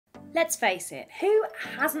Let's face it, who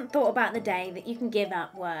hasn't thought about the day that you can give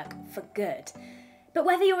up work for good? But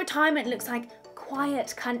whether your retirement looks like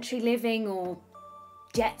quiet country living or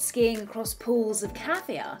jet skiing across pools of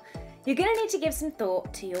caviar, you're going to need to give some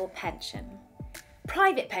thought to your pension.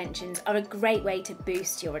 Private pensions are a great way to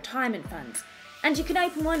boost your retirement funds, and you can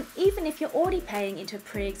open one even if you're already paying into a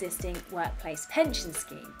pre-existing workplace pension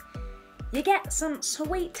scheme. You get some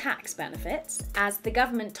sweet tax benefits as the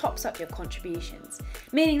government tops up your contributions,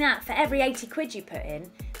 meaning that for every 80 quid you put in,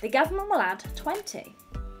 the government will add 20.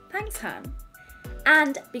 Thanks, hun.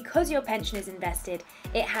 And because your pension is invested,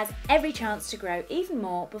 it has every chance to grow even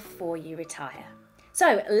more before you retire.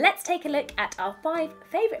 So let's take a look at our 5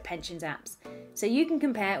 favourite pensions apps so you can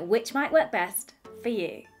compare which might work best for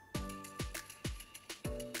you.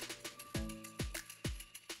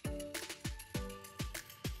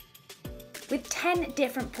 With 10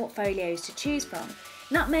 different portfolios to choose from,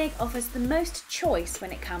 Nutmeg offers the most choice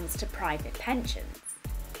when it comes to private pensions.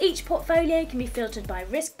 Each portfolio can be filtered by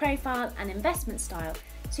risk profile and investment style,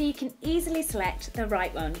 so you can easily select the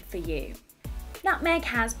right one for you. Nutmeg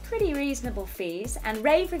has pretty reasonable fees and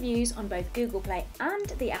rave reviews on both Google Play and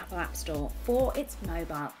the Apple App Store for its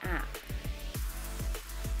mobile app.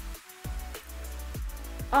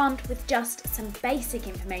 Armed with just some basic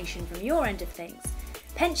information from your end of things,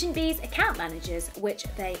 PensionBee's account managers, which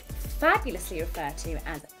they fabulously refer to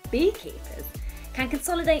as beekeepers, can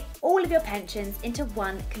consolidate all of your pensions into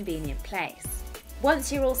one convenient place.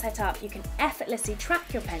 Once you're all set up, you can effortlessly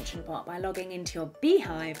track your pension pot by logging into your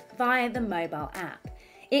beehive via the mobile app.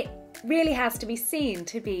 It really has to be seen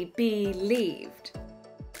to be believed.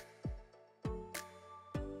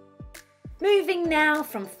 Moving now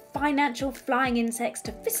from financial flying insects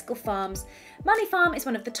to fiscal farms, Moneyfarm is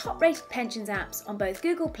one of the top-rated pensions apps on both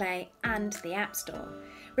Google Play and the App Store.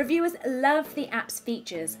 Reviewers love the app's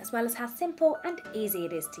features as well as how simple and easy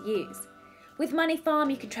it is to use. With Moneyfarm,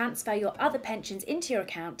 you can transfer your other pensions into your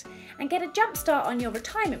account and get a jump start on your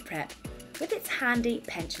retirement prep with its handy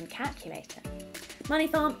pension calculator.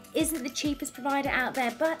 Moneyfarm isn't the cheapest provider out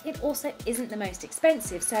there, but it also isn't the most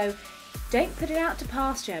expensive, so don't put it out to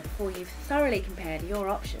pasture before you've thoroughly compared your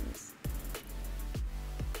options.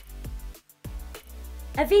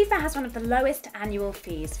 Aviva has one of the lowest annual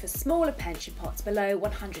fees for smaller pension pots below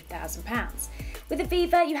 £100,000. With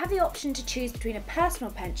Aviva, you have the option to choose between a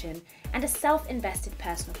personal pension and a self-invested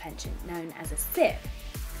personal pension known as a SIP.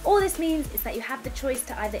 All this means is that you have the choice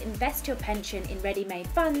to either invest your pension in ready-made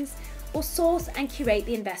funds or source and curate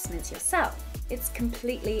the investments yourself. It's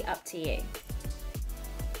completely up to you.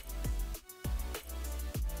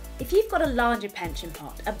 If you've got a larger pension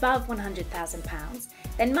pot above £100,000,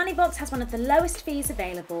 then Moneybox has one of the lowest fees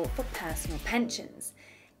available for personal pensions.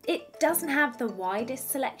 It doesn't have the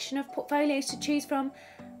widest selection of portfolios to choose from,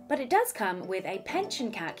 but it does come with a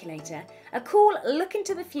pension calculator, a cool look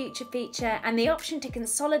into the future feature, and the option to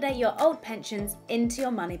consolidate your old pensions into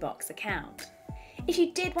your Moneybox account. If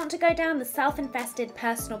you did want to go down the self-invested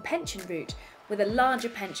personal pension route with a larger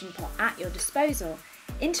pension pot at your disposal,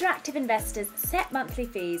 Interactive Investors' set monthly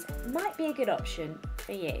fees might be a good option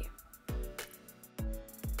for you.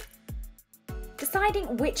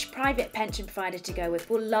 Deciding which private pension provider to go with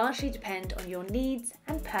will largely depend on your needs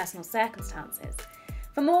and personal circumstances.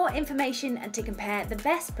 For more information and to compare the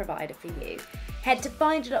best provider for you, head to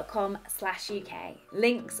finder.com/UK.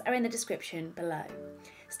 Links are in the description below.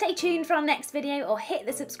 Stay tuned for our next video or hit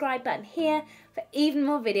the subscribe button here for even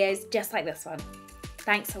more videos just like this one.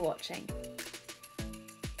 Thanks for watching.